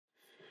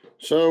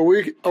So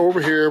we over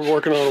here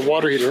working on a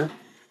water heater.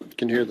 You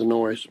can hear the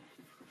noise.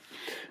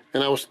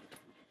 And I was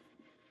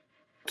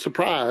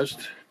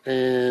surprised,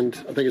 and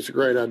I think it's a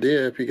great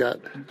idea if you got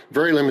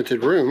very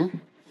limited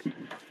room,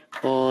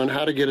 on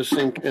how to get a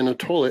sink and a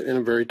toilet in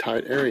a very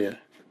tight area.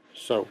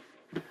 So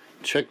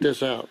check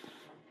this out.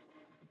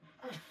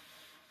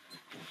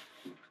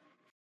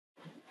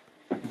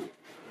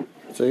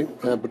 See,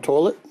 I have a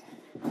toilet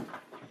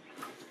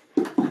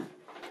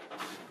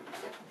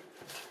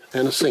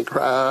and a sink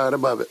right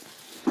above it.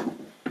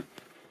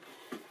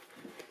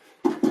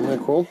 Isn't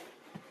that cool?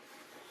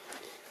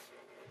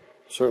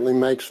 Certainly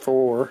makes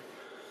for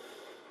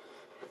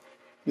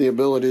the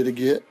ability to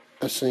get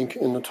a sink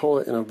and a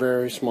toilet in a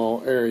very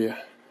small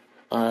area.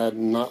 I had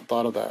not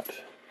thought of that,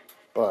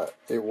 but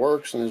it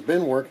works and has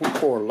been working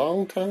for a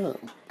long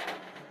time.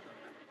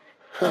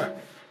 Huh.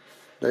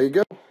 There you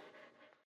go.